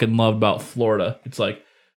fucking loved about Florida. It's like,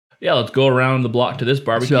 yeah, let's go around the block to this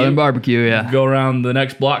barbecue. Southern barbecue. Yeah, Go around the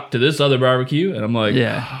next block to this other barbecue, and I'm like,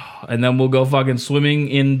 yeah. And then we'll go fucking swimming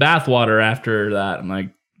in bathwater after that. I'm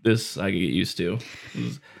like, this I can get used to.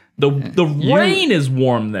 The rain is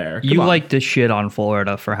warm there. Come You on. like to shit on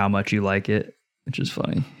Florida for how much you like it, which is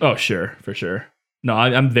funny. Oh, sure, for sure. No,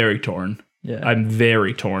 I'm very torn. Yeah, I'm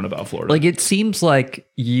very torn about Florida. like it seems like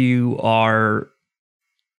you are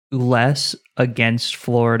less against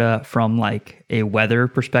Florida from like a weather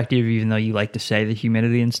perspective, even though you like to say the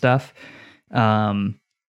humidity and stuff. And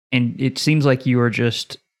it seems like you are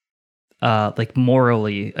just like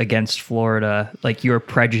morally against Florida, like you're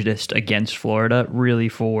prejudiced against Florida, really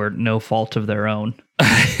for no fault of their own.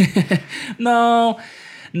 no,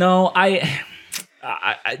 the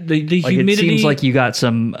Like humidity. it seems like you got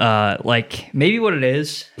some like maybe what it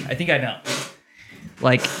is. I think I know.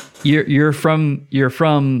 Like you're from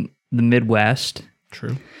the Midwest,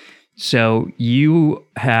 True. so you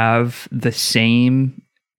have the same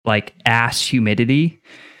like ass humidity.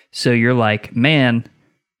 So you're like, man,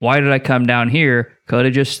 why did I come down here? Could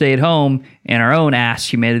have just stayed home in our own ass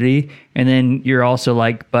humidity. And then you're also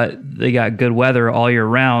like, but they got good weather all year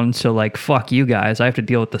round. So like, fuck you guys. I have to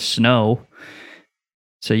deal with the snow.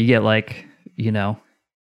 So you get like, you know,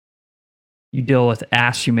 you deal with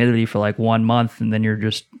ass humidity for like 1 month and then you're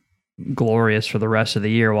just glorious for the rest of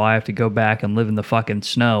the year while I have to go back and live in the fucking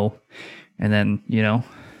snow. And then, you know,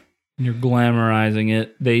 You're glamorizing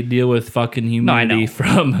it. They deal with fucking humidity know.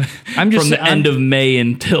 from the end of May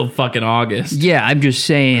until fucking August. yeah, I'm just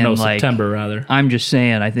saying, No, like, September rather. I'm just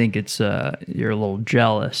saying, I think it's, you're a little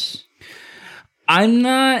jealous. I'm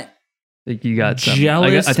not I think you got some,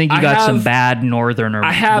 jealous. I think you got some bad northerner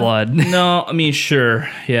blood. No, I mean, sure.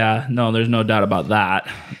 Yeah, no, there's no doubt about that.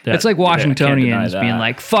 It's like Washingtonians being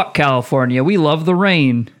like, fuck California, we love the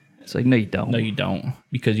rain. It's like, no, you don't. no, you don't,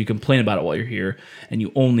 because you complain about it while you're here, and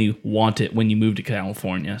you only want it when you move to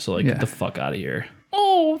California. So, like, Yeah. get the fuck out of here.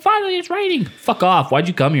 Oh, finally it's raining. Fuck off. Why'd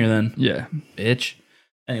you come here then, Yeah. bitch?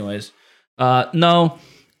 Anyways, no,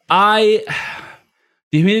 the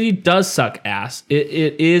humidity does suck ass.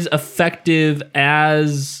 It is effective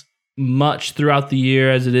as much throughout the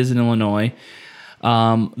year as it is in Illinois.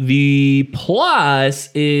 The plus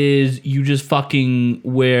is you just fucking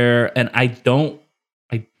wear, and I don't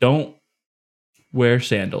wear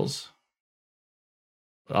sandals.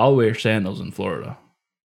 But I'll wear sandals in Florida.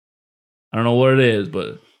 I don't know what it is, but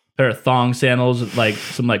a pair of thong sandals, like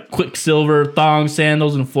some like Quicksilver thong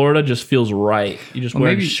sandals in Florida, just feels right. You just Well,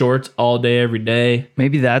 wear maybe- shorts all day, every day.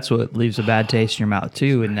 Maybe that's what leaves a bad taste in your mouth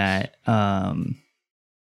too, in that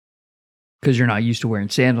because you're not used to wearing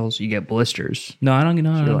sandals, you get blisters. No, I don't get.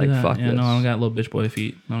 No, I So don't you're do like, that. fuck Yeah, no, this. I don't got little bitch boy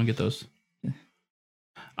feet. I don't get those.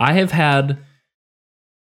 I have had.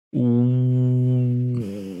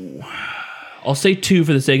 I'll say 2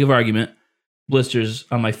 for the sake of argument. Blisters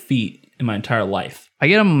on my feet in my entire life. I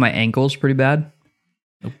get them on my ankles pretty bad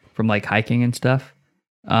Nope. from like hiking and stuff.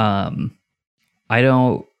 I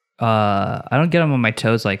don't get them on my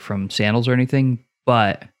toes like from sandals or anything,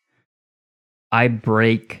 but I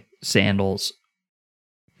break sandals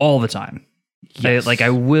all the time. Yes. I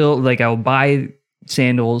will buy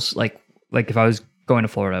sandals like if I was going to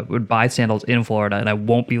Florida would buy sandals in Florida, and I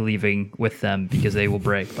won't be leaving with them because they will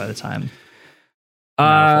break by the time.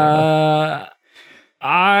 I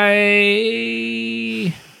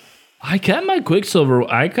kept my Quicksilver.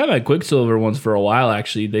 I kept my Quicksilver ones for a while.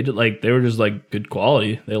 Actually, they were just like good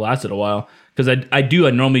quality. They lasted a while because I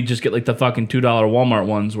normally just get like the fucking $2 Walmart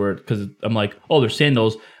ones because I'm like, oh, they're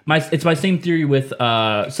sandals. It's my same theory with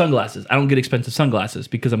sunglasses. I don't get expensive sunglasses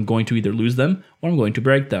because I'm going to either lose them or I'm going to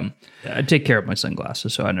break them. Yeah, I take care of my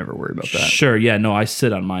sunglasses, so I never worry about that. Sure, yeah, no, I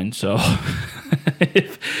sit on mine. So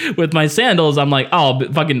with my sandals, I'm like, oh,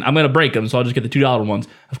 I'm gonna break them, so I'll just get the $2 ones.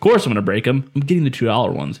 Of course, I'm gonna break them. I'm getting the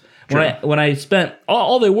 $2 ones. When I spent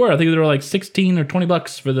all they were, I think they were like $16 or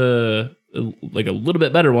 $20 for the like a little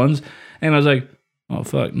bit better ones, and I was like, oh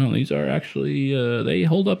fuck, no, these are actually they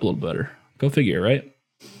hold up a little better. Go figure, right?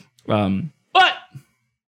 But I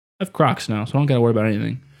have Crocs now, so I don't gotta worry about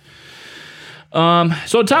anything.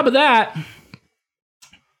 So on top of that,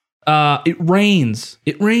 it rains.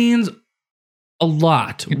 It rains a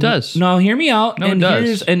lot. It does. No, hear me out. No, it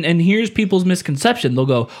does. And here's people's misconception. They'll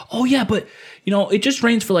go, oh yeah, but it just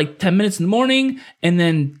rains for like 10 minutes in the morning and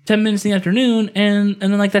then 10 minutes in the afternoon and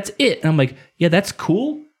then like that's it. And I'm like, yeah, that's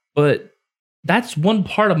cool, but that's one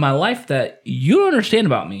part of my life that you don't understand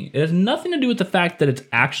about me. It has nothing to do with the fact that it's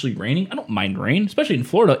actually raining. I don't mind rain, especially in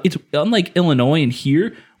Florida. It's unlike Illinois and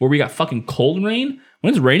here where we got fucking cold rain.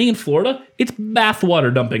 When it's raining in Florida, it's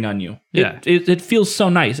bathwater dumping on you. Yeah. It feels so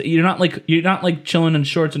nice. You're not like chilling in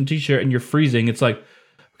shorts and t-shirt and you're freezing. It's like,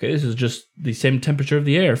 okay, this is just the same temperature of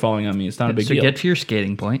the air falling on me. It's not a big deal. So get to your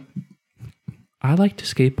skating point. I like to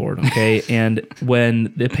skateboard, okay? And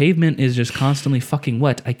when the pavement is just constantly fucking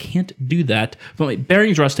wet, I can't do that. But my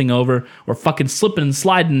bearings rusting over or fucking slipping and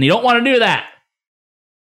sliding, you don't want to do that.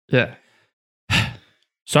 Yeah.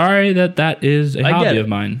 Sorry that is a hobby of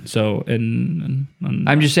mine. So, and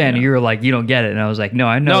I'm just saying, you were like, you don't get it. And I was like, no,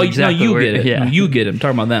 I know exactly. No, you where, get it. Yeah. No, you get it. I'm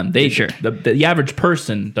talking about them. They Sure. The average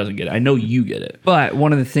person doesn't get it. I know you get it. But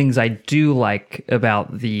one of the things I do like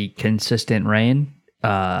about the consistent rain, you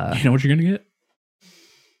know what you're going to get?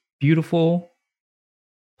 Beautiful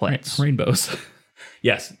plants. Rainbows.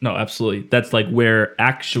 Yes. No, absolutely. That's like where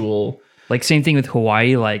actual... Like same thing with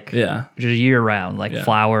Hawaii, like yeah, just year round, like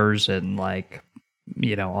flowers and like,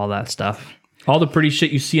 all that stuff. All the pretty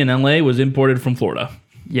shit you see in LA was imported from Florida.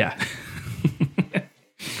 Yeah.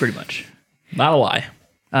 Pretty much. Not a lie.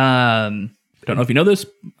 Don't know if you know this.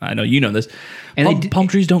 I know you know this. And palm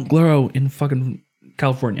trees don't grow in fucking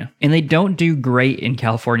California. And they don't do great in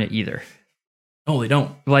California either. Oh, they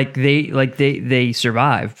don't. They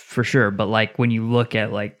survive for sure, but like when you look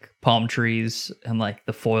at like palm trees and like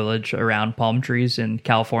the foliage around palm trees in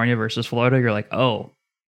California versus Florida, you're like, oh,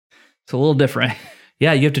 it's a little different.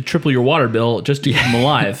 Yeah, you have to triple your water bill just to keep them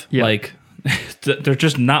alive. Yeah. Like they're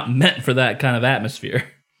just not meant for that kind of atmosphere.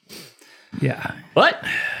 Yeah. But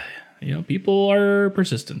people are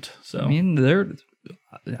persistent. So I mean,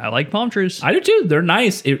 I like palm trees. I do too. They're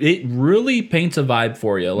nice. It really paints a vibe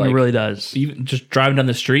for you. Like, it really does. Even just driving down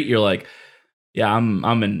the street, you're like, yeah,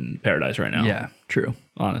 I'm in paradise right now. Yeah, true.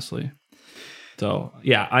 Honestly. So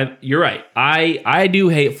yeah, you're right. I do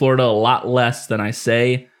hate Florida a lot less than I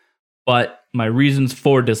say, but my reasons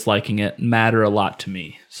for disliking it matter a lot to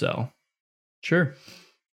me. So sure.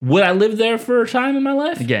 Would I live there for a time in my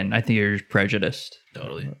life? Again, I think you're prejudiced.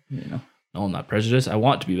 Totally. No, I'm not prejudiced. I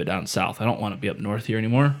want to be down south. I don't want to be up north here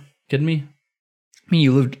anymore. Kidding me? I mean,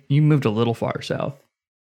 you moved a little far south.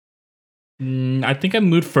 I think I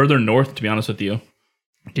moved further north, to be honest with you.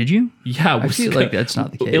 Did you? Yeah. I feel like that's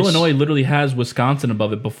not the case. Illinois literally has Wisconsin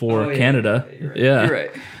above it before Canada.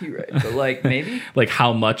 Yeah. You're right. But like maybe? Like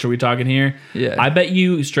how much are we talking here? Yeah. I bet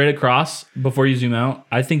you straight across, before you zoom out,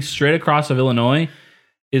 I think straight across of Illinois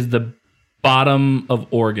is the bottom of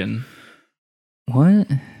Oregon. What?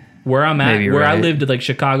 Where I'm at, where I lived, like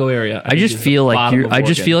Chicago area. I just feel like you're. I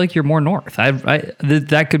just feel like you're more north.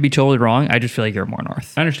 That could be totally wrong. I just feel like you're more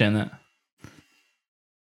north. I understand that.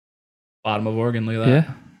 Bottom of Oregon. Look at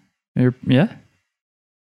that. Yeah.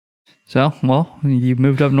 So, well, you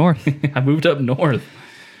moved up north. I moved up north.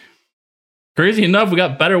 Crazy enough, we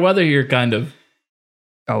got better weather here, kind of.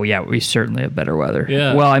 Oh yeah, we certainly have better weather.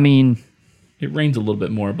 Yeah. Well, I mean, it rains a little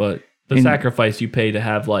bit more, but. The sacrifice you pay to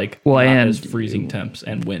have as freezing temps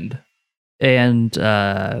and wind. And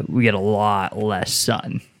we get a lot less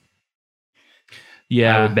sun.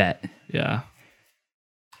 Yeah. I would bet. Yeah.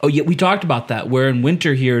 Oh, yeah, we talked about that. Where in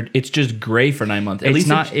winter here, it's just gray for 9 months. At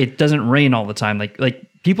least it doesn't rain all the time. Like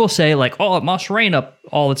people say like, oh, it must rain up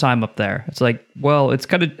all the time up there. It's like, well, it's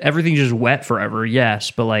kind of everything's just wet forever.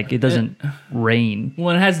 Yes, but like it doesn't rain.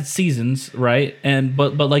 Well, it has its seasons, right? And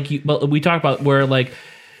but we talked about where like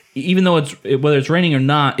even though whether it's raining or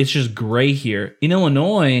not, it's just gray here. In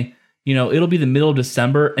Illinois, it'll be the middle of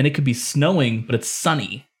December and it could be snowing, but it's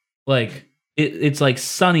sunny. Like it's like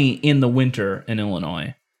sunny in the winter in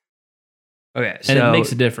Illinois. Okay, and it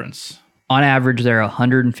makes a difference. On average, there are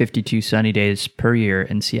 152 sunny days per year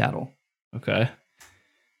in Seattle. Okay.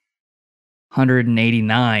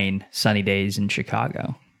 189 sunny days in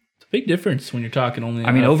Chicago. It's a big difference when you're talking only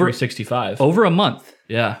over 365. Over a month.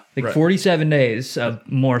 Yeah. Like 47 days of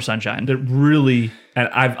more sunshine. That really, and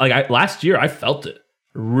last year I felt it.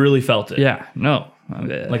 Really felt it. Yeah. No.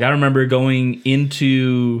 Like I remember going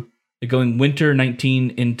winter 19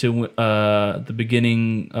 into the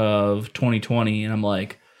beginning of 2020, and I'm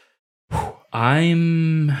like,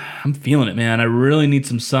 I'm feeling it, man. I really need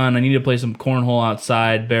some sun. I need to play some cornhole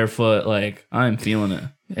outside barefoot. Like I'm feeling it.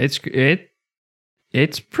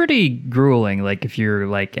 It's pretty grueling. Like if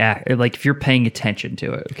you're if you're paying attention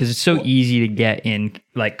to it, because it's so easy to get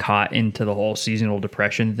caught into the whole seasonal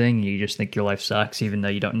depression thing. You just think your life sucks, even though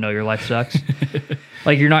you don't know your life sucks.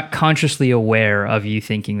 Like you're not consciously aware of you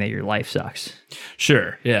thinking that your life sucks.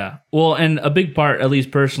 Sure. Yeah. Well, and a big part, at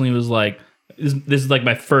least personally, was like, this is like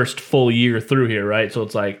my first full year through here, right? So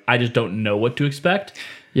it's like I just don't know what to expect.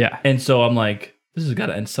 Yeah. And so I'm like, this has got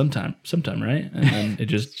to end sometime, right? And then it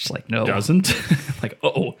just like no doesn't. Like,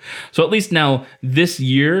 oh. So at least now this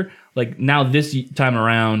year, this time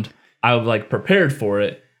around, I've prepared for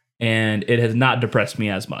it, and it has not depressed me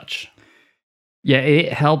as much. Yeah,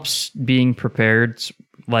 it helps being prepared.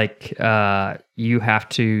 Like you have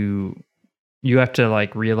to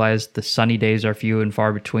realize the sunny days are few and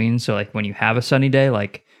far between. So like when you have a sunny day,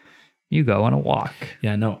 you go on a walk.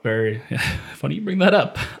 Yeah, no, very funny you bring that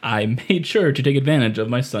up. I made sure to take advantage of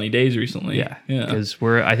my sunny days recently. Yeah, because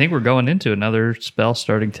I think we're going into another spell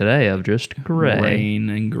starting today of just gray. Rain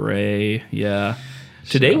and gray, yeah.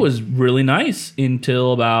 Today was really nice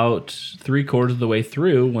until about 3/4 of the way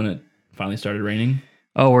through when it finally started raining.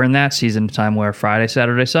 Oh, we're in that season of time where Friday,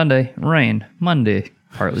 Saturday, Sunday, rain. Monday,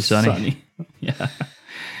 partly sunny. Yeah.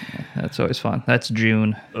 That's always fun. That's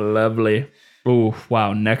June. Lovely. Oh,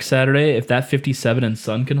 wow. Next Saturday, if that 57 and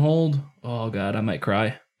sun can hold, oh, God, I might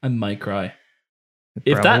cry.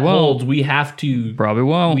 If that holds, we have to... Probably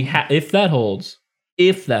won't. If that holds.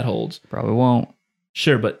 Probably won't.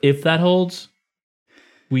 Sure, but if that holds,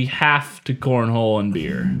 we have to cornhole and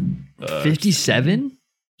beer. 57?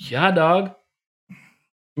 Yeah, dog.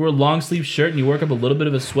 You wear a long sleeve shirt and you work up a little bit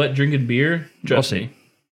of a sweat drinking beer. Trust me.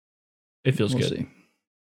 It feels good. See.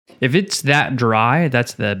 If it's that dry,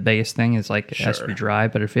 that's the biggest thing. It's it has to be dry.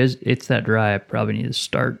 But if it's that dry, I probably need to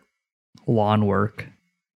start lawn work.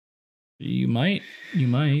 You might.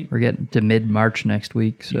 We're getting to mid-March next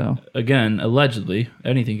week, so again, allegedly,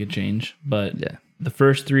 anything could change. But yeah, the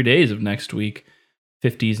first 3 days of next week,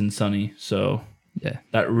 50s and sunny. So yeah,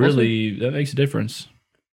 that makes a difference.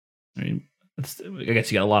 I mean, I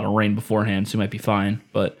guess you got a lot of rain beforehand, so you might be fine.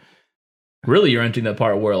 But really, you're entering that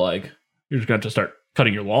part where you're just going to start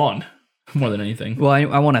cutting your lawn more than anything. Well,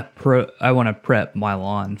 I want to prep my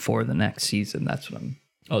lawn for the next season. That's what I'm.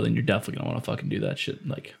 Oh, then you're definitely gonna want to fucking do that shit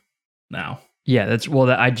now. Yeah,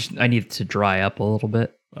 I need it to dry up a little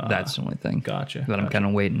bit. That's the only thing. Gotcha. That I'm kind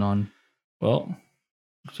of waiting on. Well,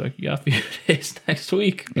 looks like you got a few days next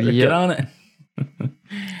week. Better get on it.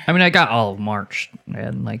 I mean, I got all of March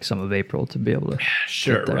and some of April to be able to.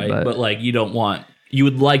 Sure, there, right? But you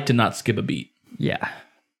would like to not skip a beat. Yeah.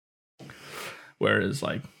 Whereas,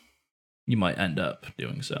 you might end up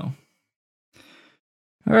doing so.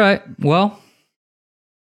 All right. Well,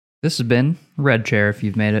 this has been Red Chair. If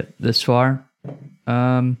you've made it this far,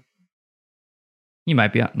 you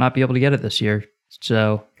might not be able to get it this year.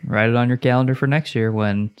 So write it on your calendar for next year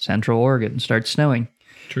when Central Oregon starts snowing.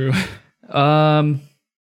 True. Or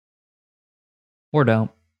don't.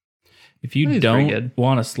 If you don't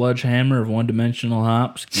want a sledgehammer of one-dimensional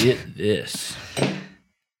hops, get this.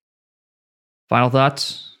 Final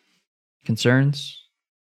thoughts, concerns,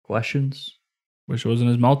 questions? Wish it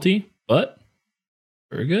wasn't as malty, but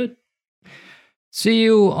very good. See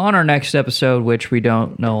you on our next episode, which we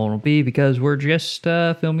don't know when it'll be because we're just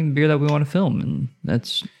filming the beer that we want to film, and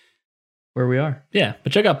that's where we are. Yeah,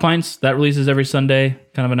 but check out Pints. That releases every Sunday.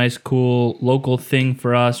 Kind of a nice, cool local thing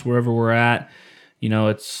for us wherever we're at.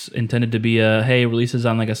 It's intended to be releases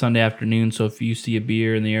on a Sunday afternoon. So if you see a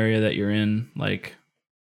beer in the area that you're in,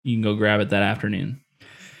 you can go grab it that afternoon.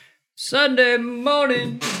 Sunday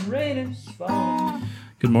morning, rain is falling.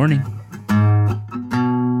 Good morning.